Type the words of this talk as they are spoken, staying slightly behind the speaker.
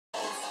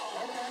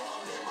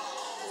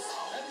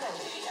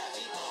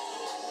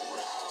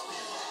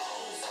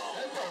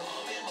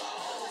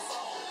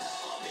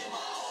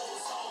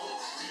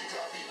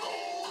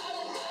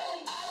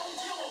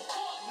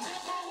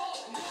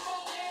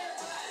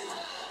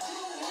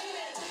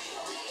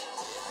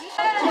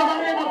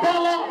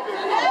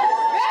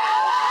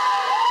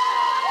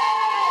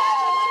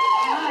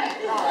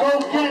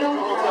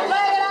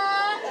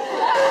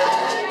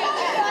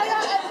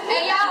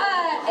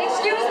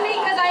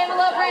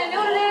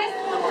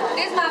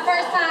is my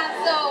first time,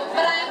 so,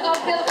 but I am gonna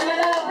feel it for my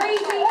love,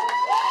 Breezy.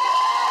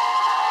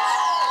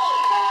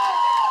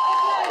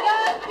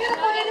 Young,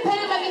 beautiful,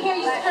 independent, let me hear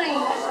you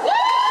scream.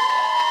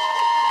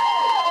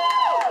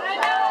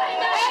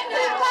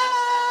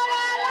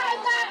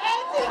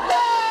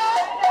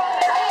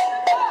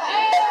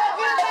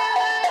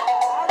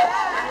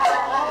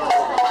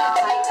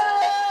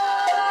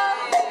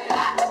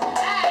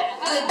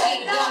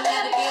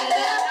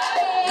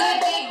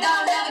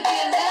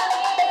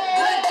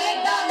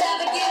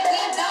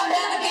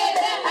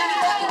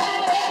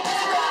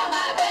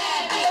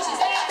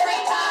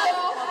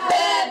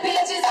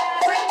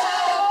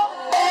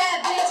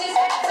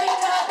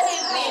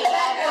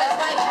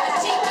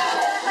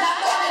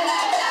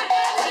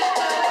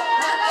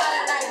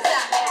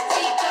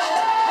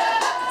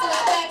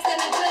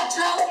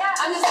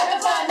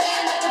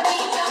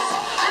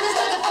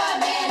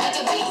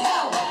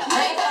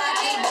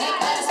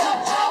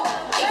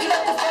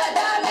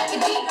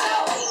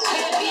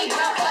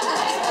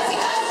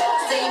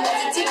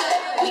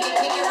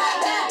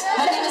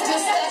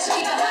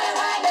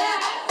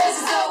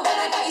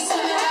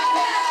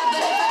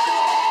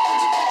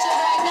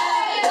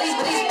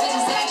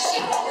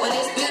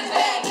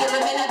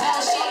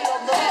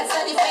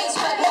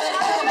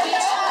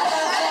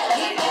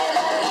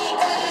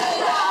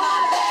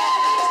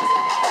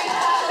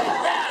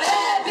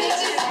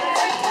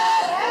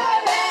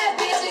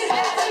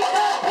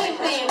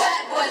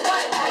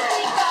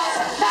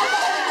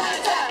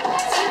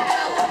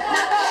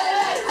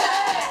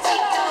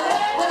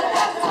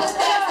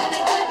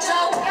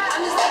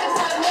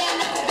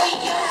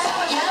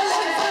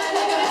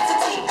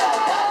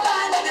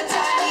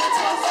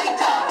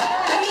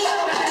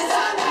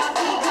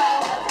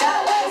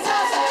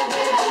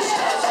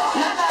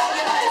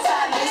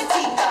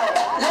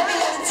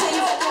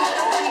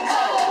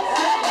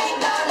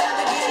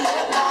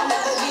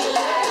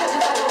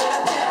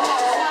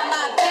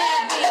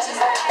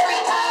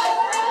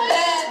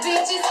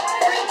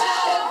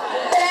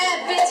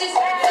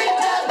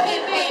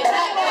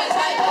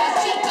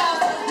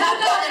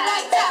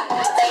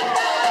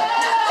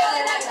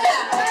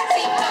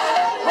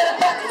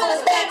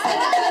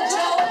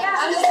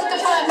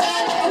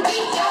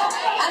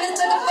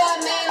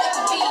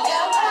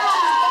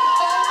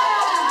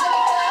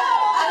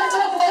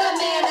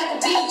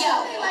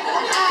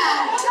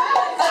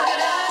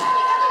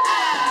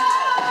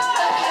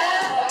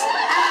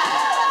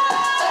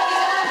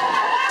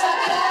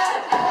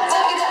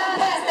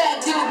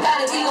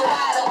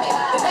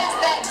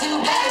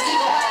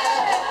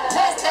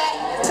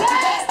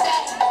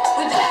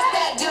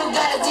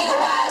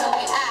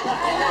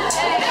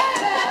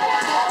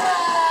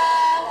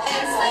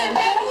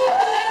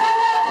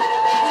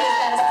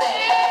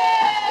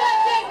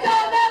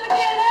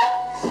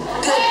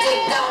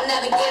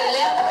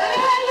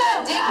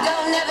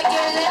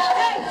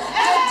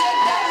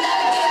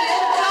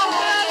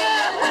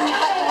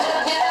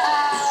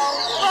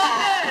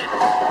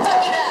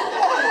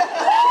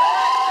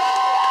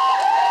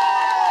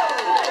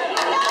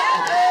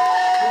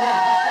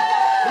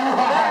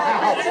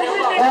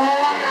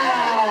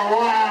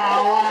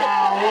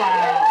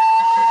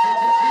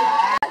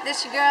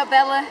 This your girl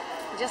Bella.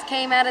 Just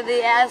came out of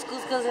the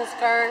Azucar and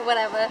skirt,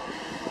 whatever,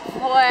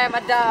 for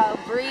my dog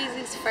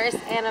Breezy's first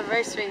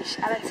anniversary.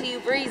 Shout out to you,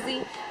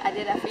 Breezy. I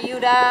did that for you,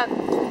 dog.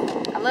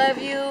 I love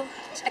you.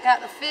 Check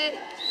out the fit,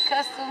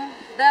 custom,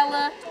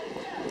 Bella.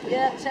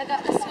 Yeah, check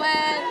out the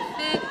swag,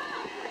 fit.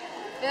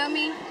 Feel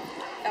me?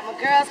 Got my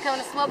girls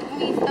coming to smoke with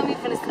me. Feel me?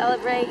 Finna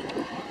celebrate.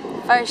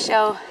 First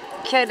show.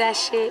 Kill that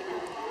shit.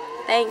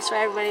 Thanks for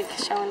everybody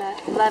for showing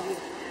up. Love you.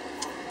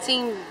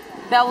 Team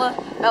Bella,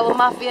 Bella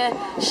Mafia.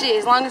 Shit,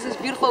 as long as it's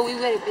beautiful, we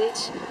with it,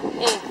 bitch.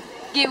 Yeah,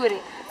 get with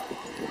it.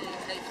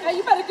 Hey,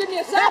 you better give me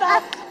a shout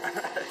out.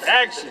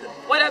 Action.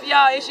 What up,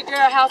 y'all? It's your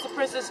girl, House of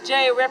Princess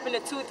J, repping the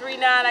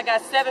 239. I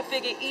got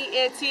 7-figure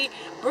ENT.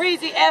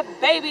 Breezy F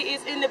Baby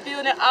is in the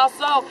building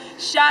also.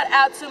 Shout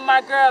out to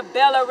my girl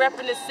Bella,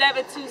 repping the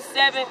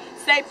 727.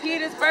 St.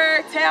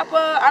 Petersburg,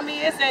 Tampa. I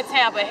mean, it's in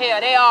Tampa. Hell,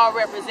 they all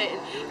representing.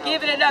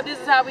 Giving it up. This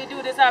is how we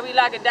do. This is how we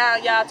lock it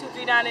down, y'all.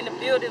 239 in the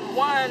building.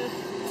 One.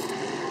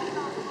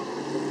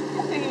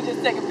 I think he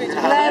just take a picture.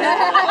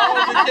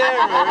 That's the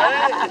camera,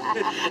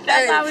 right?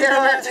 That's how we do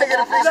it. Taking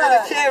a picture of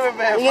the camera,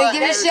 man. You gonna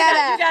give it a shout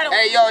out.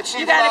 Hey, yo, Chief,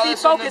 you gotta be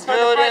focused from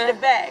the front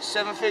to back.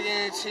 7-figure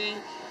ENT,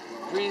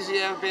 Breezy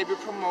F Baby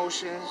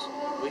Promotions.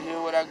 We're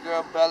here with our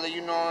girl Bella, you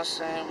know what I'm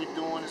saying? We're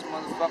doing this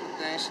motherfucking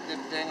thing. She did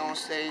the thing on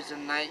stage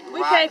tonight. We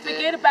can't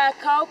forget about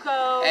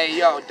Coco. Hey,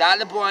 yo,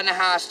 Dollar Boy in the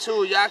house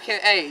too. Y'all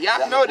can't, hey,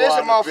 y'all know this is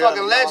a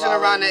motherfucking legend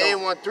around the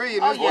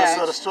 813 in this Voice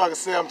of the Struggle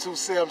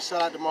 727.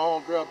 Shout out to my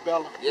homegirl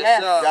Bella.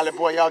 Yes, sir. Dollar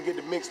Boy, y'all get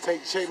the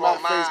mixtape. Check my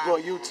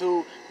Facebook,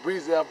 YouTube.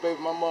 Breezy F Baby,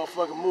 my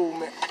motherfucking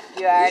movement.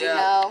 You already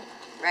know.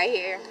 Right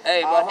here.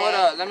 Hey, but hold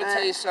up. Let me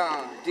tell you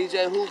something.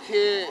 DJ Who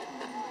Kid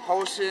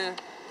hosting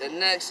the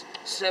next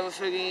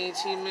 7-figure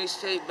ENT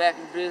mixtape back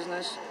in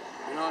business.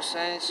 You know what I'm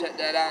saying? Check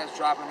that out. It's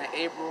dropping in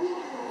April.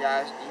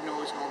 Guys, you know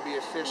it's gonna be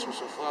official,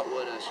 so fuck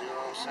with us. You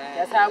know what I'm saying?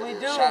 That's how we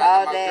do. Shout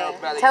out to my girl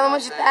Belly. Tell them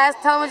what you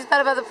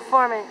thought about the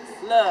performance.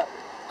 Look,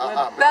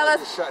 Bella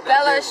shut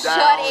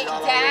it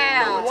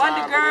down.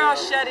 Wonder Girl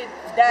shut it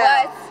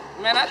down.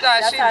 Man, I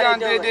thought she done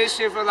did this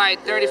shit for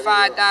like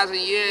 35,000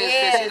 years.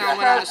 Cause she done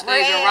went on the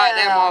stage and rocked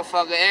that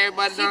motherfucker.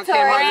 Everybody done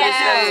came on the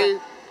stage.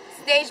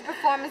 Stage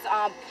performance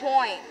on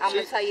point. I'm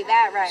gonna tell you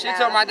that right now. She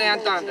took my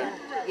damn thunder.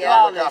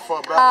 Yeah. Look out for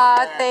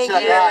Bella. Thank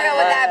You're you. real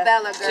with that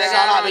Bella girl. Check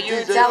out on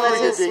YouTube.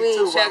 Bella's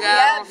sweet. Check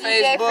out on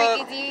DJ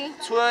Facebook, Freaky D.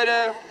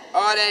 Twitter,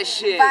 all that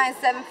shit. Find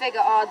 7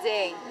 Figure all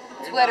day.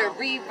 Twitter,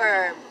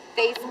 Reverb,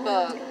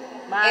 Facebook,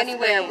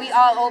 anywhere. We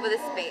all over the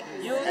space.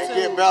 And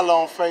get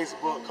Bella on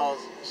Facebook, cause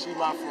she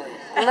my friend.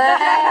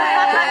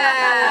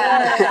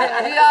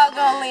 We all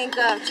gonna link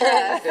up,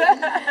 trust.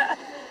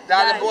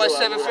 Dollar Boy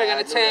 7 Figure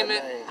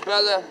Entertainment,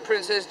 Bella,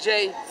 Princess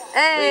J,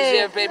 Breezy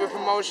F Baby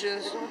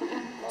Promotions.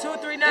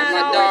 239. And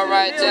my dog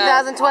right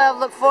there. 2012,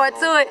 look forward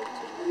to it.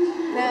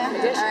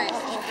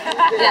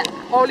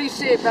 Holy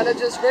shit, Bella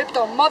just ripped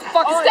on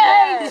motherfucking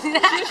Yes.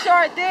 stage. She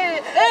sure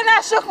did. And I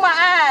shook my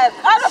ass.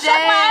 I don't shook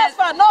my ass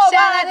for nobody.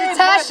 Shout out to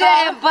Tasha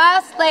and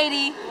Boss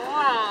Lady.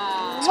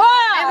 Wow.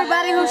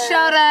 Everybody who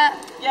showed up.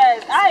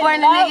 Yes, I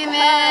Supporting the love nigga, her.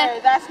 man.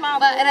 That's my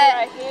boy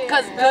right here.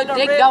 Cause good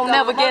dick don't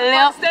never get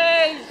left.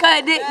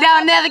 Cause dick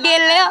don't never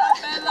get left.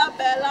 Bella,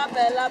 Bella,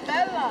 Bella,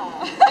 Bella.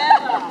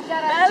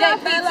 Shout out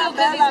to JP too,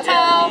 cause he's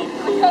tall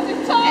Because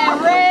he's tall. and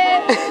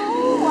red.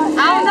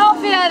 I don't know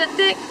if he had a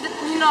thick,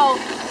 you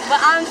know, but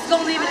I'm just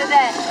gonna leave it at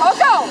that.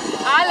 Okay,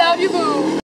 I love you, boo.